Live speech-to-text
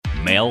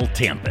Mel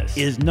Tempest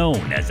is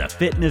known as a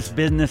fitness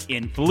business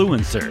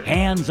influencer,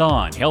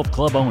 hands-on health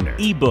club owner,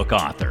 ebook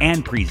author,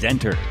 and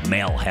presenter.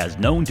 Mel has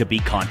known to be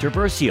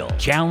controversial,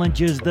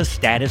 challenges the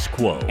status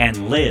quo,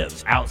 and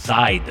lives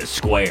outside the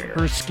square.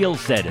 Her skill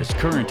set is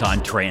current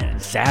on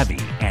trend, savvy,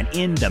 and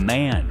in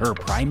demand. Her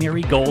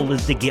primary goal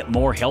is to get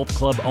more health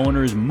club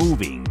owners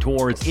moving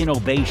towards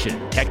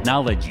innovation,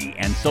 technology,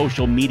 and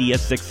social media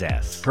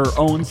success. Her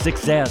own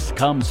success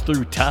comes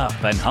through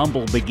tough and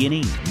humble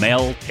beginnings.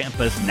 Mel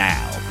Tempest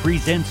now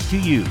presents to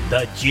you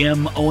the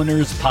Gym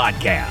Owners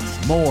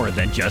Podcast, more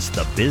than just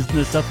the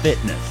business of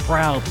fitness,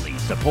 proudly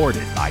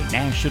supported by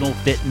National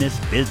Fitness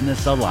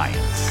Business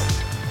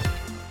Alliance.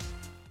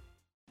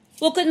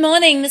 Well, good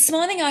morning. This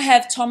morning I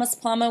have Thomas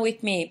Plummer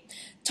with me.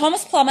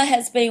 Thomas Plummer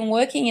has been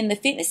working in the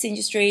fitness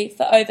industry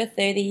for over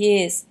 30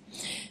 years.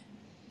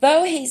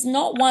 Though he's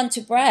not one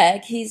to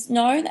brag, he's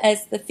known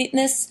as the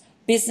fitness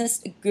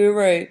business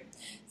guru.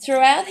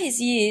 Throughout his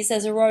years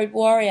as a road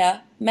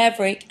warrior,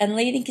 maverick, and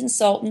leading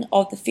consultant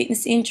of the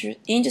fitness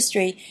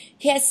industry,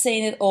 he has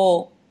seen it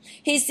all.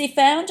 He's the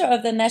founder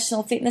of the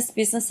National Fitness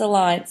Business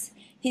Alliance.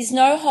 His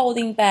no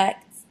holding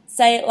back,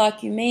 say it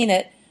like you mean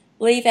it,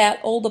 leave out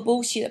all the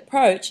bullshit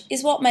approach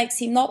is what makes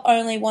him not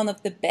only one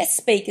of the best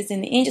speakers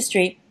in the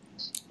industry,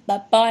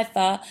 but by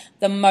far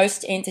the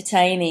most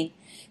entertaining.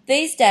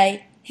 These days,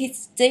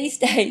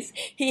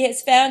 he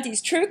has found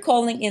his true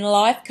calling in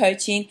life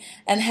coaching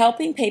and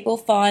helping people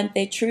find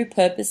their true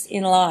purpose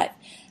in life,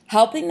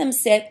 helping them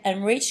set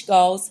and reach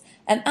goals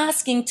and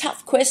asking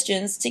tough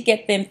questions to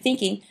get them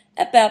thinking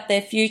about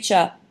their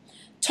future.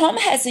 Tom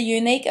has a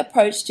unique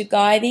approach to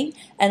guiding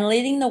and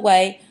leading the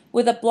way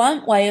with a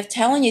blunt way of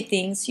telling you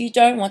things you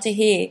don't want to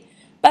hear,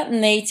 but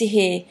need to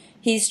hear.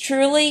 He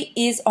truly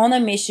is on a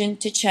mission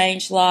to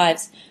change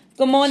lives.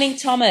 Good morning,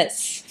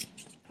 Thomas.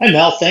 Hi,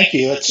 Mel. Thank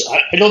you.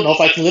 I don't know if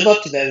I can live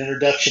up to that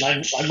introduction.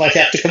 I might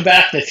have to come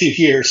back in a few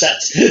years.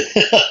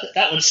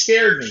 That one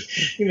scared me.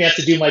 You may have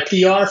to do my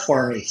PR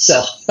for me.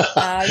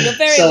 You're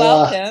very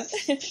welcome.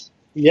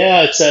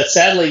 Yeah, it's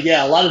sadly,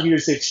 a lot of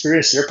years of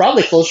experience. They're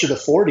probably closer to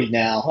 40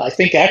 now. I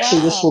think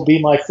actually This will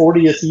be my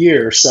 40th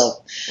year.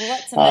 Well,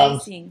 that's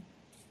amazing.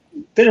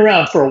 Been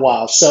around for a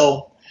while.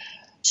 So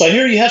I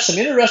hear you have some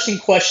interesting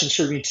questions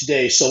for me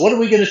today. So what are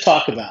we going to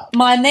talk about?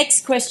 My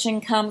next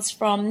question comes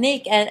from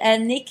Nick,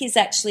 and Nick is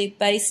actually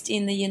based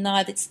in the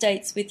United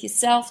States with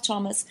yourself,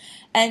 Thomas.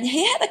 And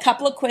he had a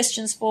couple of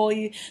questions for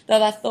you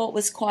that I thought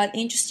was quite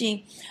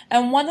interesting.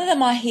 And one of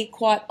them I hear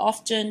quite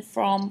often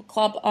from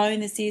club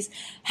owners is,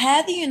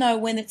 how do you know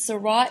when it's the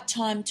right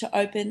time to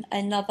open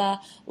another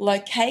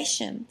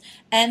location?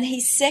 And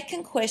his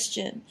second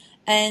question,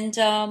 and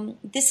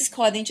this is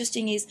quite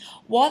interesting, is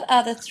what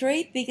are the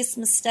three biggest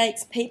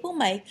mistakes people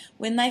make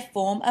when they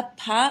form a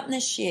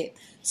partnership?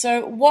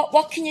 So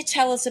what can you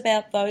tell us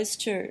about those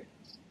two?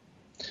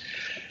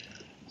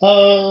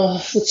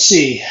 Let's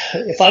see.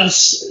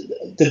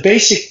 The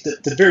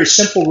very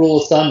simple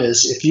rule of thumb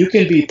is if you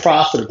can be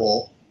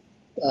profitable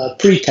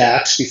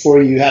pre-tax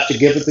before you have to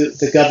give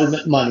the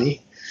government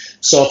money.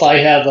 So if I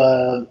have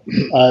a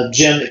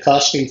gym that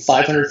costs me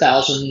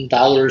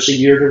 $500,000 a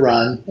year to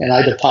run and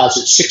I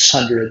deposit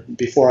 $600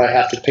 before I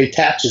have to pay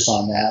taxes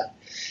on that,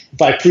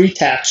 if I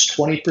pre-tax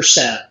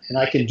 20% and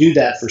I can do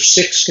that for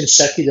 6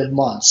 consecutive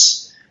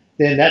months,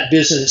 then that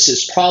business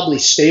is probably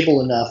stable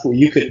enough where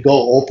you could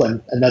go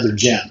open another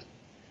gym.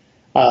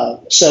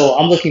 So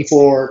I'm looking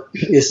for,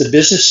 is the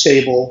business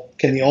stable?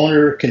 Can the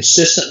owner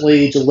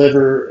consistently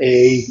deliver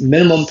a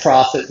minimum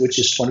profit, which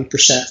is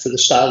 20% for the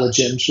style of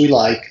gyms we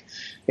like?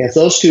 If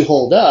those two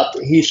hold up,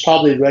 he's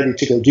probably ready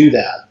to go do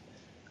that.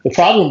 The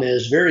problem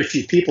is very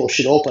few people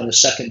should open a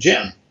second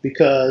gym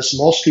because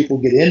most people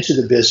get into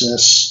the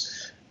business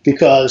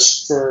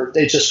because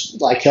they just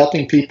like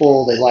helping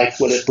people. They like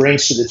what it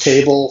brings to the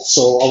table.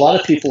 So a lot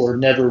of people are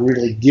never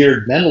really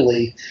geared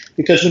mentally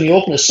because when you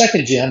open a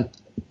second gym,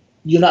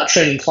 you're not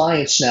training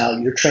clients now.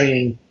 You're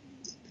training,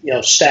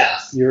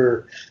 staff.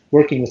 You're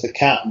working with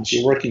accountants.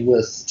 You're working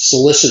with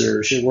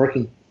solicitors. You're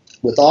working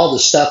with all the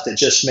stuff that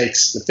just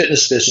makes the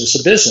fitness business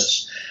a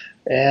business.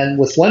 And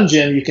with one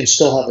gym, you can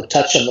still have a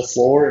touch on the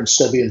floor and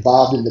still be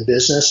involved in the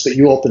business, but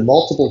you open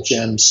multiple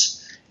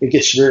gyms, it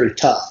gets very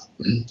tough.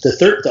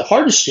 The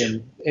hardest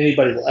gym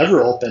anybody will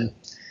ever open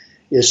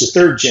is the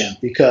third gym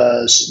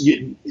because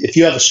if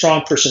you have a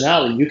strong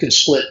personality, you can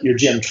split your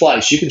gym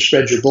twice. You can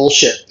spread your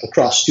bullshit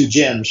across 2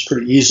 gyms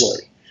pretty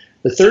easily.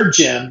 The third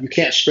gym, you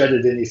can't spread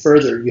it any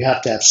further. You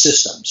have to have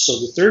systems. So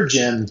the third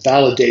gym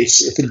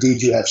validates if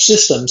indeed you have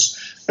systems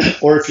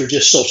or if you're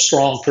just so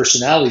strong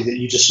personality that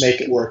you just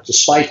make it work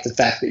despite the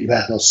fact that you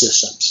have no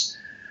systems.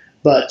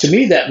 But to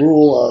me, that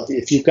rule of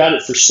if you've got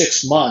it for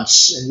 6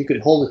 months and you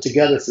can hold it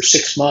together for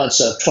 6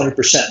 months of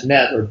 20%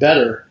 net or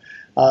better,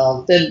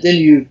 then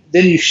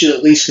you should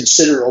at least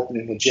consider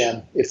opening a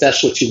gym if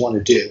that's what you want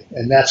to do.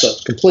 And that's a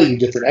completely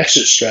different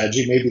exit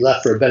strategy, maybe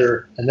left for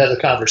another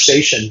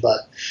conversation,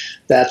 but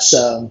that's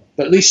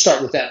but at least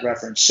start with that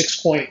reference.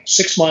 6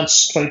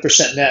 months,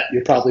 20% net,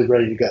 you're probably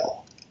ready to go.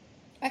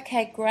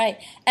 Okay, great.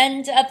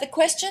 And the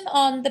question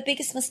on the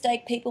biggest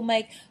mistake people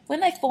make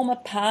when they form a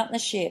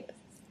partnership.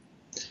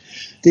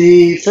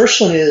 The first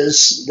one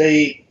is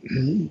they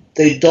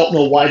don't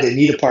know why they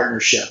need a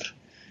partnership.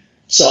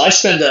 So I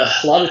spend a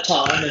lot of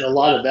time and a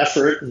lot of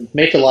effort and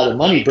make a lot of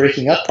money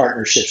breaking up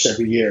partnerships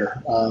every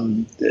year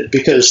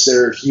because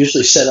they're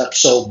usually set up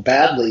so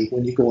badly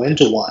when you go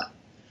into one.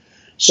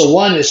 So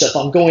one is, if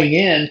I'm going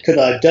in, could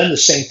I have done the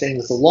same thing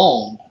with a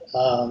loan?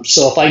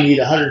 So if I need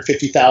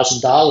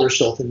 $150,000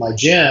 to open my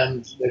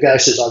gym, the guy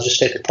says, I'll just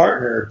take a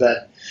partner.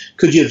 But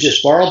could you have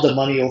just borrowed the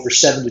money over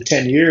 7 to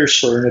 10 years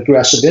for an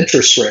aggressive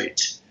interest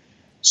rate?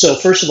 So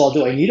first of all,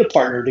 do I need a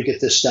partner to get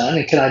this done?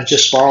 And can I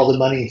just borrow the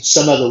money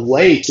some other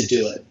way to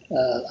do it?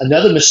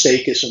 Another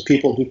mistake is when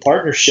people do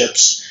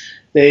partnerships,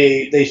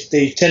 they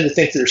tend to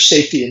think there's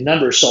safety in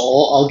numbers. So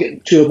I'll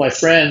get two of my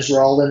friends,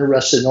 we're all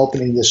interested in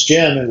opening this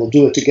gym and we'll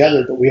do it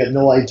together, but we have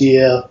no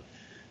idea,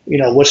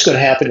 what's going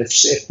to happen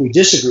if we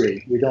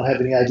disagree. We don't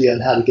have any idea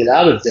on how to get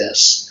out of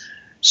this.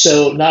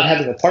 So not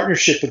having a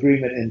partnership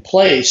agreement in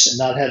place and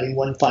not having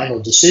one final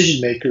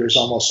decision maker is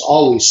almost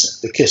always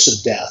the kiss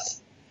of death.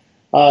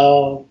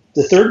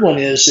 The third one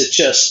is it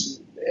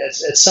just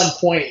at some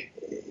point,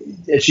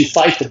 as you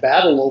fight the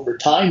battle over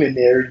time in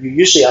there, you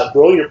usually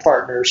outgrow your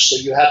partners, so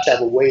you have to have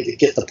a way to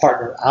get the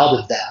partner out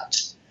of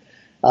that.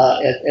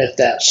 At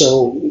that.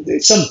 So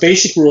some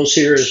basic rules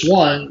here is,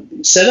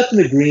 one, set up an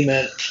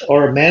agreement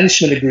or a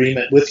management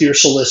agreement with your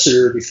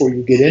solicitor before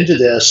you get into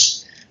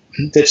this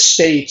that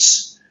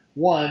states,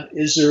 one,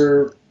 is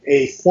there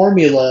a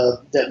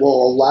formula that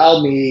will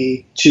allow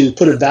me to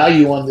put a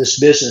value on this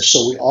business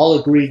so we all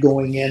agree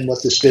going in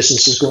what this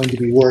business is going to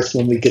be worth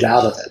when we get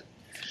out of it.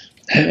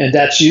 And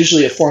that's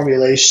usually a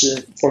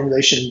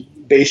formulation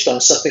based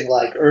on something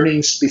like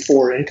earnings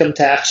before income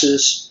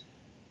taxes,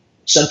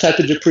 some type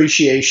of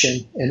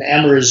depreciation, and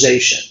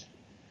amortization.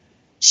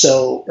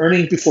 So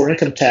earnings before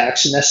income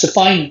tax, and that's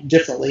defined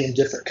differently in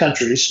different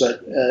countries,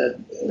 but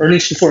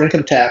earnings before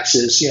income tax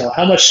is,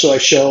 how much do I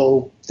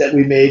show that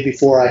we made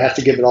before I have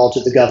to give it all to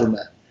the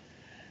government?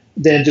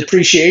 Then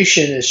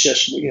depreciation is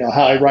just,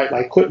 how I write my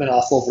equipment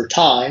off over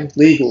time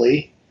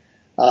legally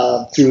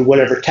through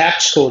whatever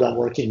tax code I'm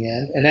working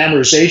in. And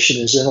amortization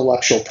is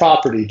intellectual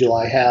property. Do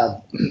I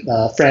have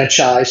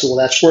franchise? Well,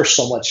 that's worth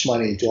so much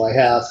money. Do I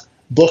have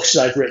books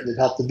that I've written that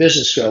help the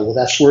business grow? Well,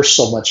 that's worth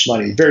so much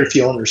money. Very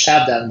few owners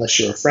have that unless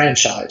you're a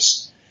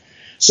franchise.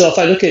 So if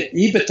I look at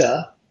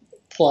EBITDA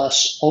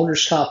plus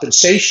owner's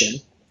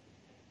compensation,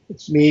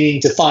 it's meaning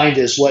defined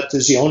as what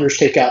does the owners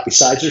take out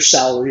besides their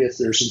salary, if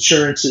there's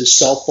insurances,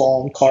 cell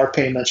phone, car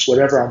payments,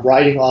 whatever I'm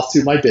writing off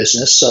through my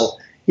business. So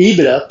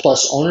EBITDA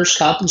plus owner's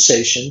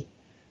compensation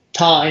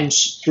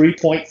times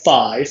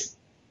 3.5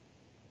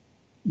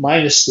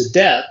 minus the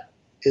debt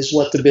is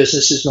what the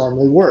business is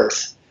normally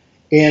worth.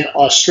 In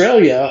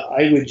Australia,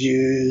 I would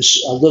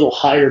use a little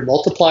higher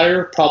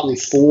multiplier, probably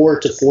 4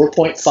 to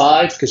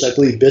 4.5, because I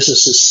believe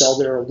businesses sell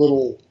there a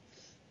little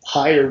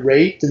higher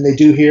rate than they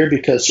do here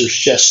because there's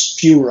just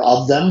fewer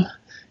of them.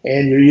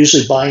 And you're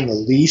usually buying a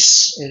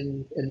lease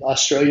in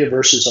Australia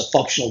versus a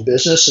functional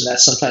business, and that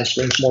sometimes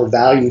brings more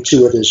value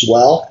to it as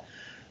well.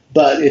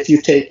 But if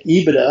you take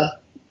EBITDA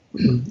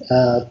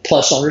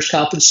plus owner's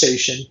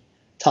compensation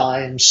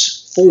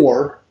times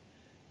 4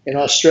 in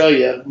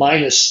Australia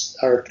minus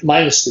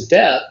the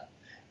debt,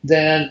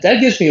 then that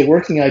gives me a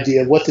working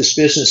idea of what this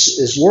business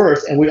is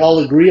worth, and we all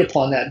agree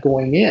upon that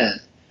going in.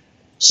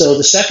 So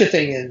the second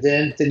thing, and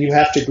then you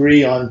have to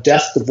agree on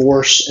death,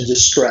 divorce, and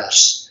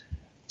distress.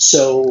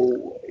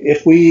 So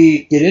if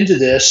we get into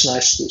this and I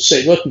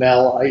say, look,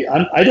 Mel,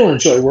 I don't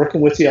enjoy working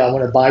with you. I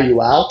want to buy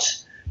you out.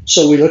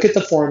 So we look at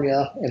the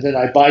formula, and then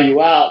I buy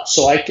you out.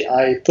 So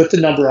I put the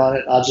number on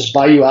it. I'll just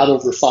buy you out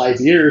over 5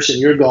 years, and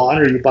you're gone,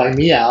 or you buy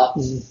me out,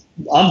 and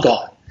I'm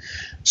gone.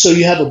 So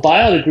you have a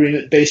buyout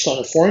agreement based on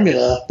a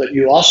formula, but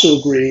you also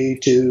agree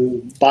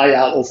to buy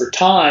out over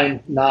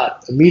time,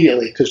 not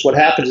immediately, because what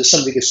happens is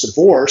somebody gets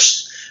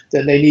divorced,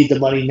 then they need the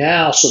money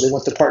now, so they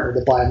want the partner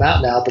to buy them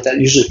out now, but that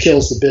usually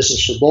kills the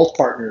business for both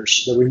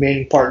partners, the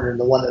remaining partner and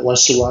the one that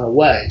wants to run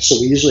away. So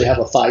we usually have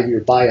a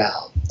 5-year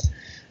buyout.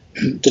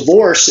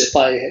 Divorce, if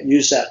I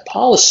use that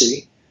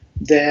policy,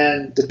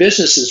 then the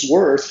business is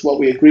worth what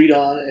we agreed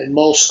on, and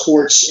most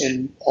courts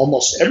in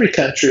almost every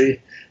country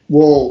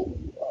will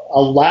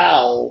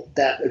allow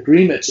that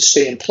agreement to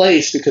stay in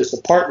place because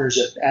the partners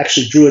that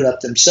actually drew it up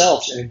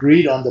themselves and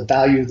agreed on the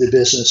value of the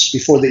business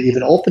before they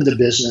even opened the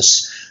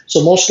business.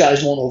 So most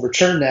guys won't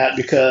overturn that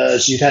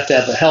because you'd have to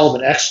have a hell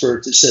of an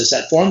expert that says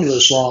that formula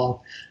is wrong.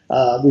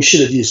 We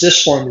should have used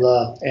this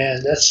formula,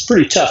 and that's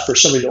pretty tough for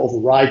somebody to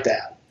override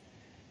that.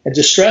 And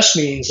distress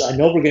means I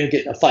know we're going to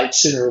get in a fight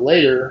sooner or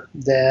later,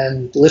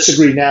 then let's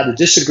agree now to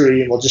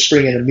disagree, and we'll just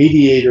bring in a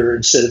mediator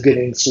instead of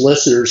getting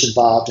solicitors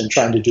involved and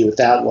trying to do it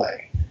that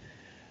way.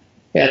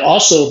 And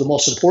also the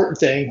most important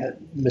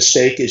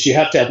mistake is you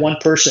have to have one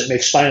person that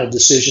makes final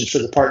decisions for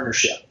the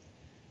partnership.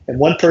 And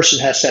one person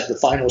has to have the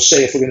final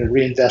say if we're going to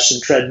reinvest in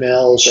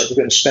treadmills or if we're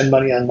going to spend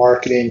money on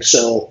marketing.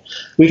 So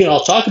we can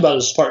all talk about it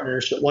as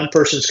partners, but one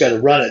person's got to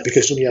run it,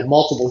 because when you have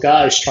multiple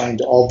guys trying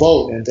to all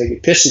vote and they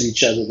get pissed at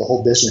each other, the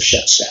whole business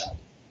shuts down.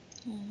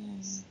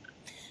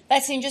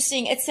 That's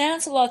interesting. It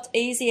sounds a lot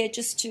easier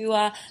just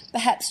to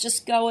perhaps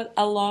just go it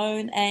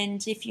alone,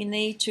 and if you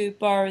need to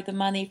borrow the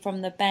money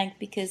from the bank,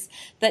 because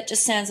that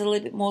just sounds a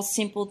little bit more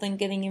simple than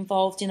getting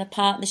involved in a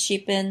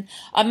partnership. And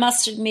I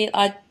must admit,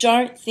 I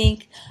don't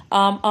think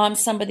I'm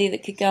somebody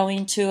that could go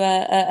into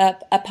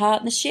a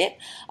partnership.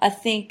 I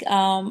think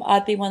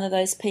I'd be one of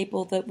those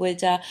people that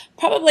would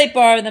probably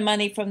borrow the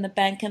money from the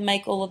bank and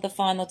make all of the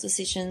final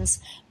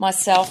decisions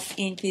myself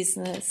in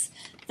business.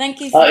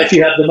 Thank you. If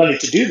you have the money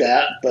to do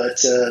that, but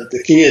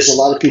the key is a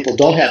lot of people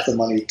don't have the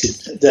money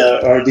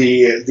or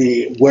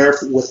the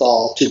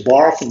wherewithal to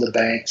borrow from the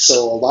bank.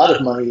 So a lot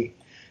of money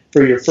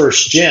for your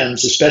first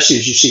gyms, especially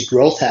as you see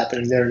growth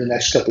happening there in the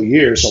next couple of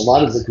years, a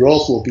lot of the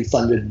growth will be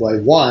funded by,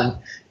 one,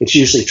 it's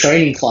usually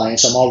training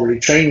clients. I'm already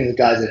training the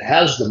guy that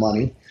has the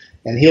money,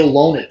 and he'll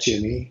loan it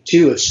to me.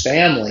 Two, it's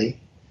family.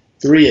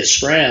 Three, it's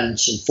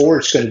friends. And four,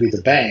 it's going to be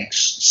the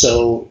banks.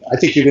 So I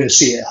think you're going to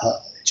see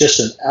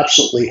just an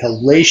absolutely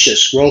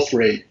hellacious growth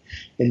rate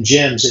in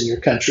gyms in your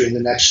country in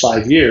the next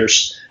 5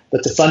 years.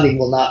 But the funding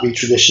will not be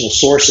traditional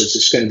sources.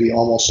 It's going to be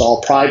almost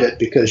all private,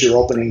 because you're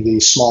opening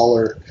these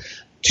smaller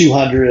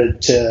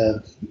 200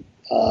 to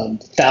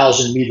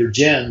 1,000 meter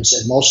gyms,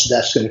 and most of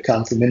that's going to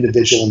come from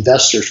individual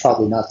investors,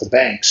 probably not the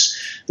banks.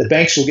 The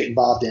banks will get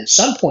involved at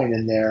some point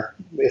in there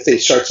if they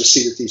start to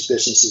see that these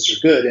businesses are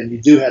good. And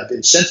you do have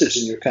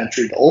incentives in your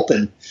country to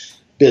open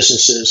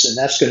businesses, and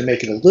that's going to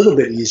make it a little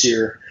bit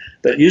easier.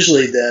 But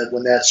usually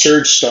when that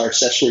surge starts,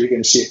 that's where you're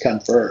going to see it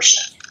come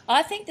first.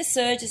 I think the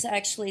surge has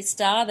actually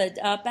started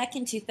back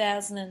in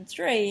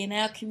 2003 in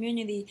our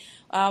community.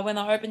 When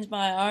I opened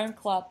my own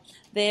club,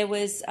 there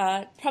was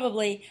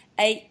probably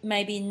 8,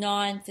 maybe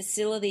 9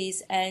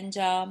 facilities, and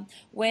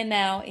we're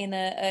now in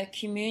a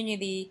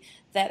community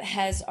that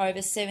has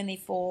over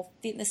 74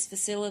 fitness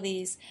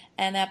facilities,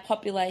 and our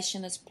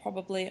population has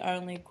probably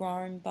only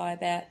grown by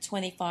about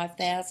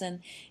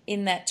 25,000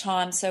 in that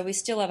time. So we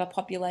still have a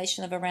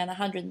population of around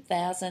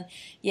 100,000,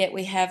 yet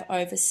we have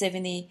over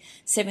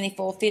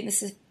 74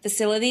 fitness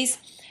facilities.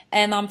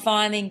 And I'm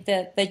finding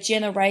that the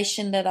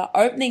generation that are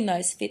opening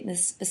those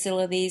fitness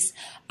facilities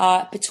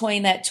are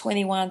between that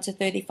 21 to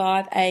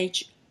 35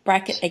 age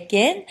bracket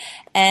again,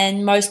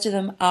 and most of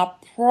them are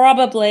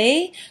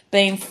probably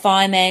being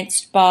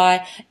financed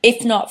by,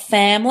 if not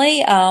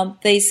family,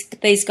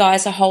 these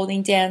guys are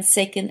holding down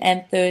second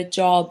and third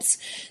jobs.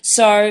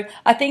 So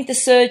I think the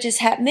surge is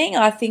happening.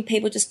 I think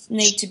people just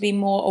need to be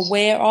more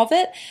aware of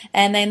it,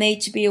 and they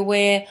need to be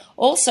aware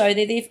also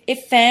that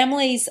if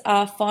families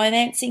are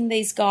financing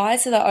these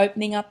guys that are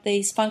opening up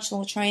these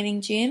functional training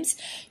gyms,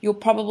 you'll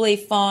probably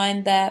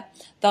find that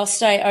they'll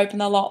stay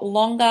open a lot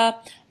longer,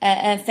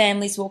 and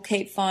families will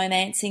keep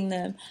financing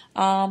them.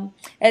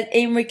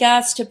 In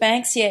regards to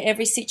banks, yeah,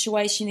 every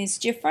situation is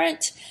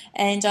different,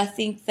 and I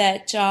think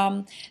that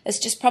it's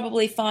just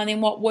probably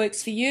finding what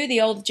works for you.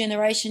 The older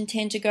generation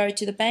tend to go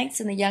to the banks,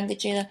 and the younger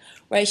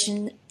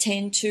generation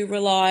tend to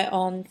rely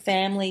on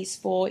families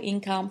for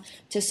income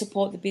to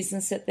support the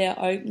business that they're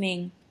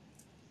opening.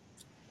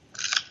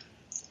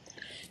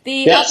 So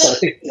I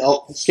think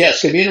it's going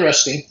to be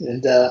interesting,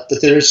 and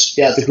but there's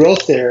the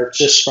growth there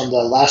just from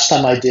the last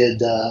time I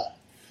did.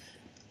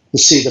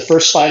 Let's see, the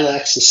first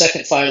PHYLAX, the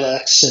second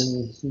PHYLAX,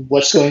 and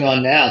what's going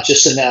on now.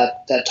 Just in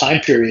that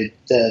time period,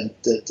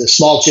 the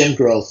small gym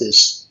growth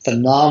is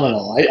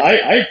phenomenal.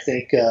 I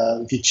think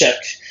if you check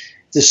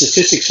the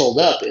statistics hold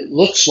up, it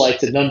looks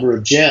like the number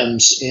of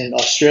gyms in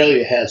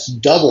Australia has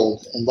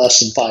doubled in less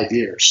than 5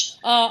 years.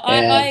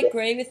 I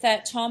agree with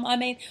that, Tom. I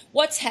mean,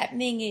 what's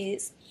happening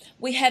is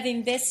we have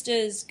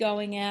investors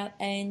going out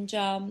and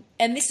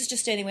this is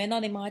just anywhere,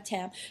 not in my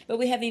town, but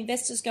we have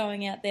investors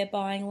going out there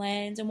buying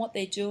land, and what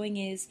they're doing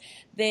is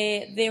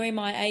they're in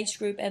my age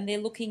group, and they're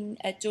looking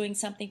at doing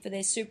something for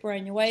their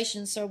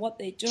superannuation. So what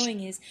they're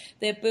doing is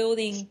they're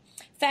building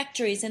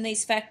factories, and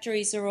these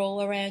factories are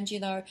all around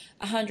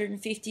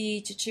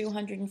 150 to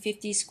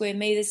 250 square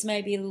meters,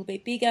 maybe a little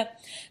bit bigger.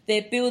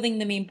 They're building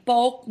them in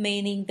bulk,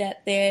 meaning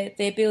that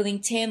they're building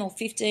 10 or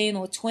 15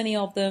 or 20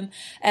 of them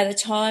at a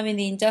time in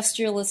the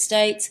industrial estates.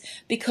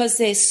 Because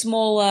they're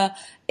smaller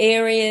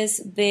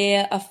areas,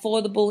 they're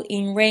affordable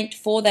in rent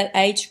for that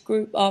age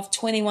group of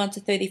 21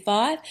 to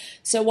 35.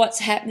 So what's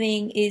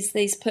happening is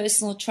these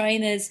personal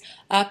trainers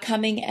are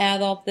coming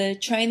out of the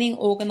training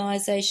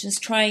organizations,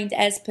 trained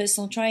as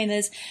personal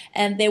trainers,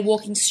 and they're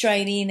walking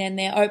straight in and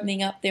they're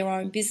opening up their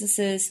own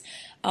businesses.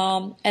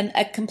 And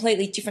a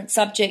completely different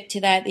subject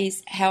to that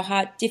is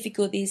how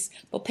difficult it is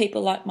for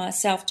people like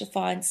myself to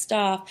find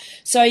staff.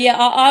 So yeah,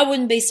 I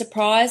wouldn't be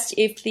surprised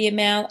if the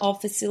amount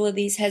of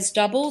facilities has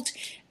doubled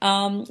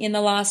in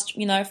the last,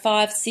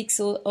 5, 6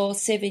 or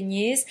 7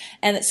 years,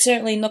 and it's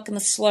certainly not going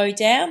to slow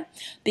down,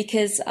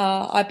 because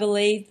I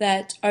believe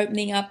that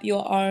opening up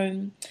your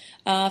own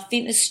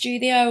fitness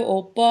studio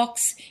or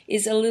box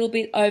is a little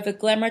bit over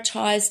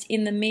glamorized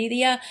in the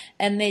media,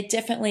 and they're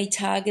definitely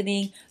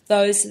targeting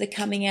those that are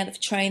coming out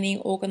of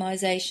training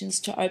organizations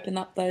to open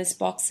up those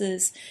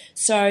boxes.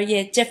 So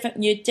yeah,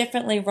 you're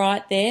definitely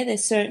right there. They're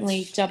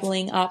certainly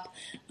doubling up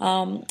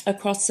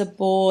across the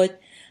board.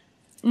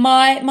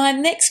 My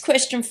next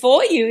question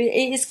for you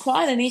is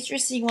quite an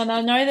interesting one.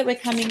 I know that we're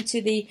coming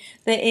to the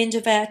end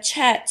of our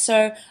chat,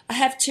 so I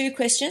have 2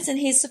 questions, and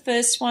here's the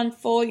first one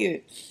for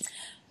you.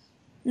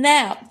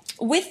 Now,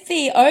 with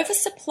the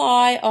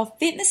oversupply of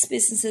fitness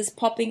businesses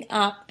popping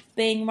up,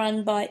 being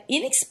run by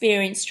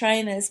inexperienced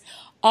trainers,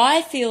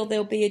 I feel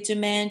there'll be a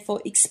demand for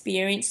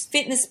experienced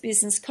fitness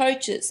business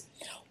coaches.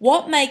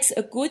 What makes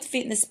a good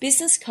fitness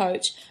business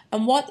coach,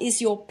 and what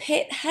is your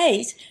pet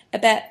hate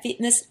about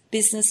fitness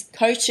business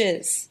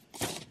coaches?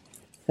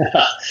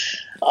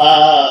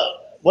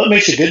 What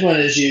makes a good one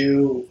is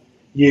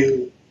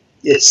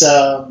it's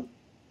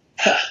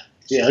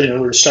I don't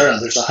know where to start on.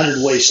 There's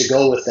 100 ways to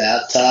go with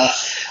that.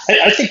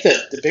 I think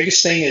that the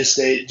biggest thing is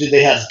do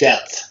they have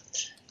depth?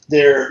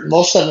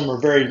 Most of them are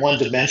very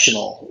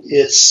one-dimensional.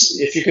 It's,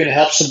 if you're going to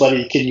help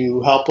somebody, can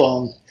you help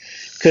them?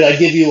 Could I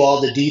give you all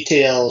the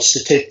details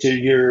to take to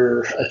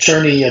your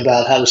attorney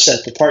about how to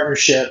set the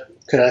partnership?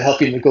 Could I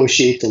help you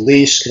negotiate the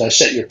lease? Could I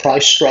set your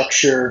price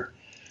structure?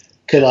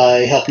 Could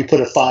I help you put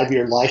a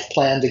 5-year life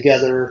plan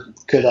together?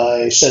 Could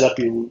I help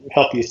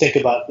you think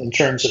about in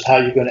terms of how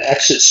you're going to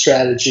exit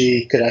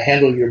strategy? Could I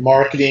handle your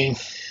marketing?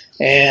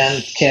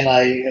 And can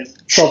I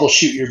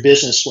troubleshoot your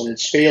business when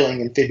it's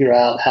failing and figure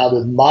out how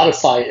to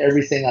modify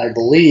everything I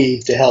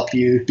believe to help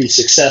you be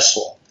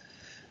successful?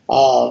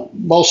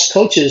 Most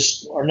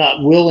coaches are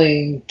not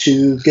willing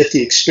to get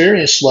the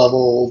experience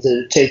level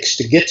that it takes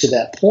to get to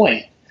that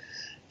point.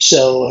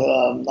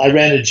 So I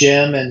ran a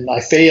gym and I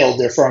failed,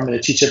 therefore I'm going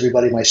to teach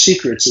everybody my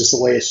secrets is the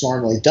way it's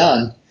normally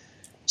done.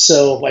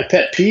 So my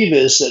pet peeve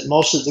is that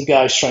most of the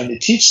guys trying to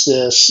teach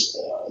this,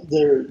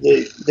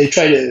 they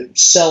try to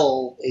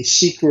sell a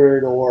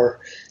secret, or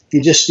if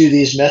you just do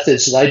these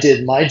methods that I did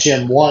in my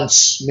gym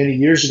once many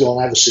years ago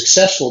and I was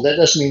successful, that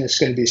doesn't mean it's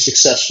going to be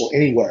successful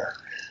anywhere.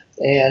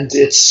 And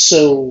it's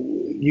so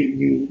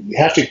you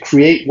have to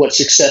create what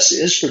success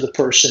is for the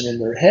person in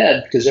their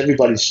head, because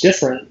everybody's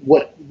different.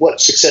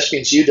 What success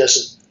means to you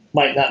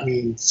might not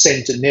mean the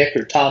same to Nick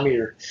or Tommy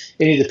or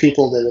any of the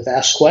people that have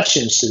asked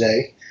questions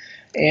today.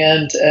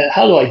 And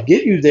how do I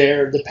get you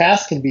there? The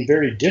path can be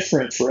very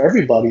different for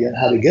everybody on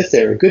how to get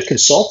there. A good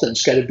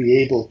consultant's got to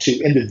be able to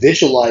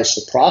individualize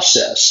the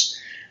process,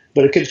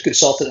 but a good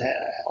consultant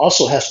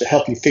also has to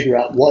help you figure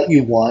out what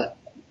you want,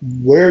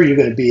 where you're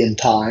going to be in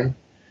time,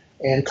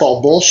 and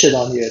call bullshit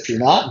on you if you're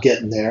not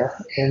getting there,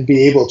 and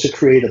be able to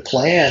create a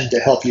plan to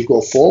help you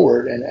go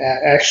forward and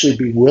actually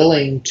be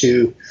willing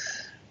to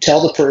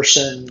tell the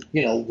person,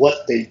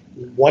 what they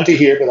want to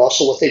hear, but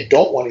also what they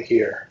don't want to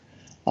hear.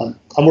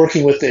 I'm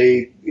working with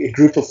a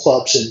group of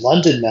clubs in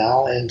London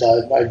now, and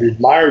I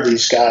admire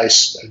these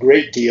guys a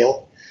great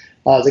deal.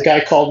 The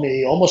guy called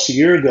me almost a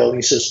year ago, and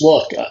he says,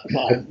 look,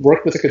 I've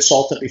worked with a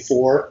consultant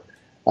before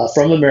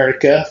from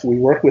America. We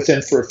worked with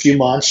him for a few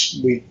months.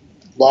 We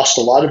lost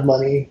a lot of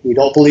money. We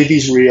don't believe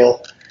he's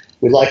real.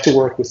 We'd like to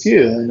work with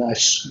you. And I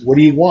said, what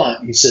do you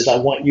want? He says, I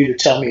want you to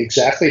tell me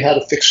exactly how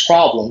to fix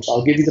problems.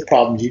 I'll give you the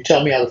problems. You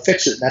tell me how to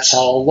fix it, and that's how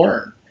I'll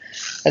learn.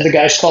 And the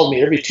guy's called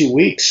me every 2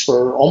 weeks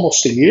for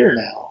almost a year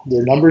now.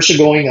 Their numbers are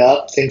going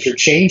up. Things are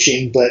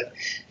changing, but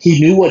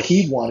he knew what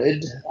he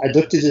wanted. I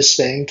looked at his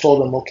thing,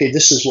 told him, okay,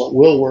 this is what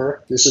will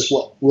work. This is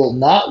what will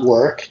not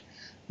work.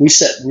 We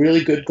set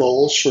really good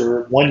goals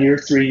for 1 year,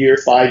 3 year,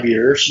 5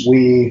 years.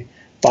 We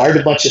fired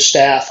a bunch of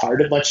staff,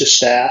 hired a bunch of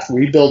staff,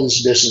 rebuilt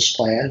his business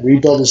plan,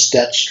 rebuilt his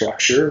debt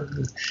structure,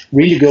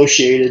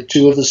 renegotiated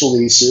 2 of his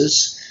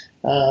leases.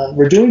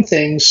 We're doing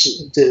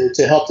things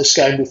to help this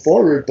guy move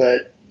forward,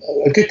 but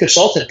a good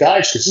consultant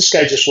guides, because this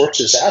guy just works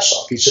his ass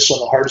off. He's just one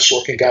of the hardest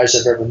working guys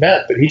I've ever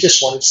met, but he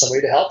just wanted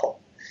somebody to help him.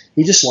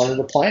 He just wanted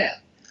a plan.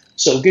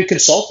 So a good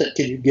consultant,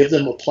 can you give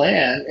them a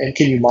plan, and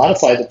can you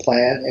modify the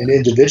plan and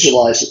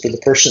individualize it for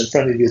the person in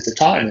front of you at the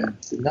time?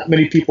 And not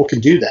many people can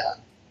do that.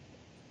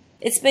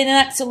 It's been an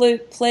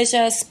absolute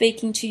pleasure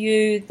speaking to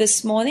you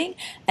this morning,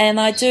 and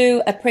I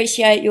do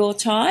appreciate your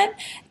time.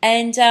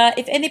 And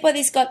if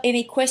anybody's got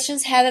any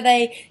questions, how do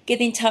they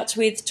get in touch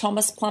with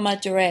Thomas Plummer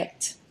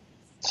direct?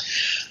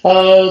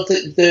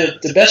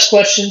 The best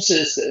questions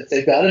is, if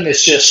they've got them,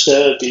 is just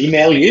to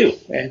email you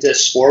and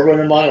just forward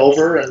them on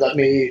over and let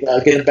me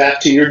get them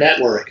back to your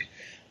network.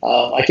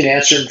 I can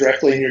answer them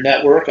directly in your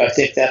network. I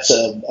think that's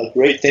a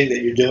great thing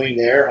that you're doing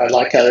there. I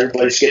like how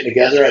everybody's getting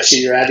together. I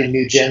see you're adding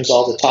new gyms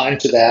all the time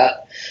to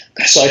that.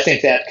 So I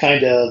think that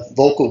kind of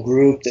vocal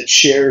group that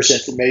shares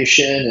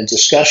information and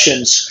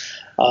discussions,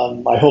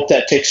 I hope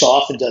that takes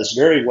off and does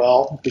very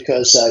well,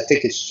 because I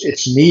think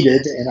it's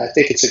needed, and I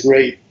think it's a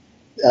great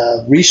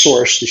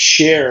resource to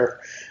share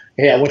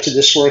hey, I went to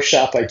this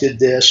workshop, I did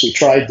this, we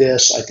tried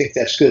this, I think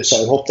that's good.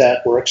 So I hope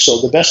that works. So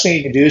the best thing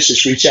you can do is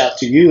just reach out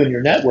to you and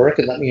your network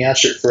and let me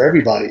answer it for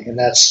everybody. And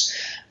that's,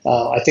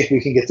 I think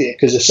we can get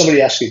because if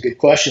somebody asks a good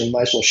question, we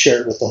might as well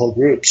share it with the whole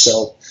group.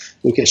 So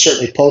we can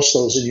certainly post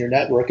those in your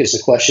network as the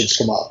questions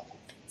come up.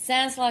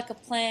 Sounds like a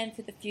plan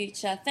for the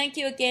future. Thank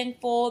you again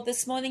for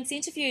this morning's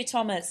interview,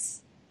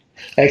 Thomas.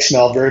 Thanks,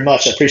 Mel, very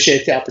much. I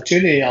appreciate the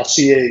opportunity. I'll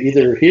see you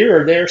either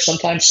here or there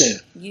sometime soon.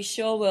 You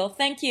sure will.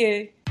 Thank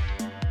you.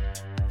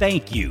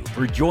 Thank you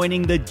for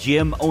joining the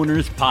Gym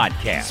Owners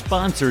Podcast,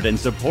 sponsored and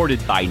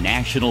supported by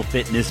National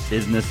Fitness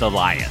Business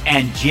Alliance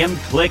and Gym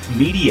Click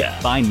Media.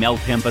 Find Mel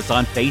Tempest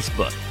on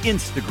Facebook,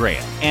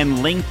 Instagram, and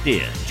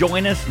LinkedIn.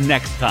 Join us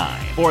next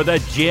time for the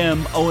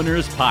Gym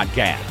Owners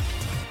Podcast.